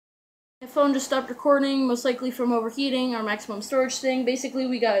My phone just stopped recording, most likely from overheating, our maximum storage thing. Basically,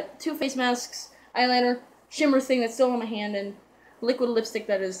 we got 2 face masks, eyeliner, shimmer thing that's still on my hand, and liquid lipstick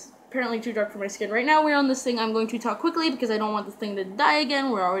that is apparently too dark for my skin. Right now, we're on this thing. I'm going to talk quickly because I don't want this thing to die again.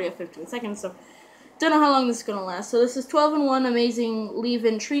 We're already at 15 seconds, so don't know how long this is going to last. So this is 12-in-1 Amazing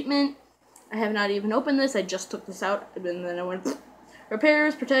Leave-In Treatment. I have not even opened this. I just took this out, and then I went...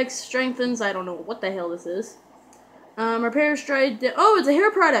 Repairs, protects, strengthens. I don't know what the hell this is. Repairs, oh, it's a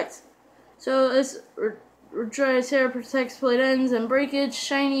hair product! So this dries hair, protects split ends and breakage,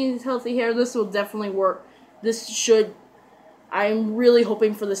 shiny, healthy hair. This will definitely work. This should... I'm really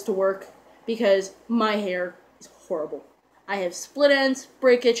hoping for this to work because my hair is horrible. I have split ends,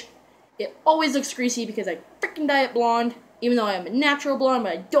 breakage. It always looks greasy because I freaking dye it blonde, even though I am a natural blonde,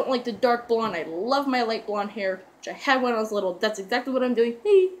 but I don't like the dark blonde. I love my light blonde hair, which I had when I was little. That's exactly what I'm doing.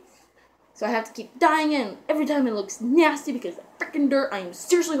 So I have to keep dyeing it, and every time it looks nasty because of freaking dirt. I am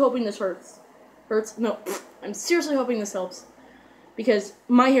seriously hoping this hurts. No, I'm seriously hoping this helps because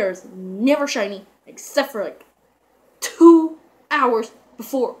my hair is never shiny except for like 2 hours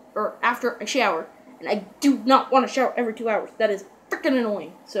before or after I shower, and I do not want to shower every 2 hours. That is freaking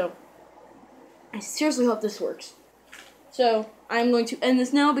annoying. So I seriously hope this works. So I'm going to end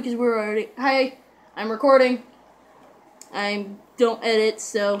this now because we're already... Hi, I'm recording. I don't edit,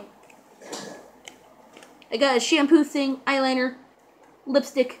 so... I got a shampoo thing, eyeliner,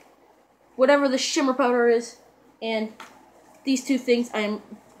 lipstick, whatever the shimmer powder is, and these two things I'm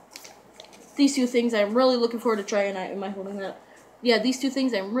really looking forward to trying. Am I holding that? Yeah, these two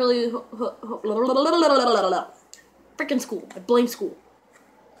things I'm really freaking school. I blame school.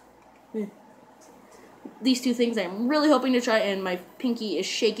 These two things I'm really hoping to try, and my pinky is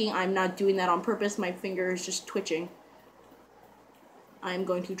shaking. I'm not doing that on purpose. My finger is just twitching. I'm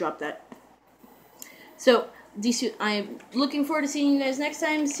going to drop that. So, I'm looking forward to seeing you guys next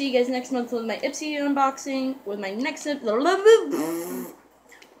time. See you guys next month with my Ipsy unboxing, with my next...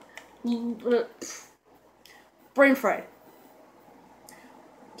 Brain fried.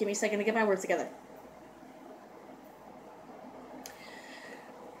 Give me a second to get my words together.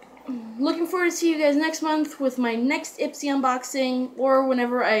 Looking forward to see you guys next month with my next Ipsy unboxing, or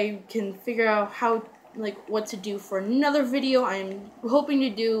whenever I can figure out how, what to do for another video. I'm hoping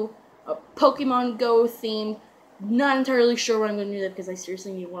to do a Pokemon Go theme. Not entirely sure what I'm going to do that because I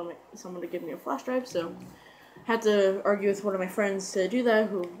seriously need someone to give me a flash drive, so I had to argue with one of my friends to do that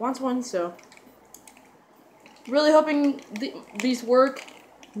who wants one, so really hoping these work.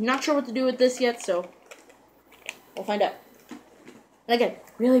 Not sure what to do with this yet, so we'll find out. And again,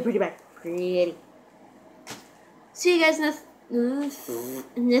 really pretty bag. Pretty. See you guys next month.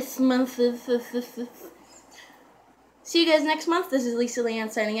 See you guys next month. This is Lisa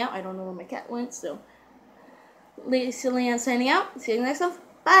Leanne signing out. I don't know where my cat went, so Lisa Leanne signing out. See you next month.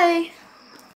 Bye.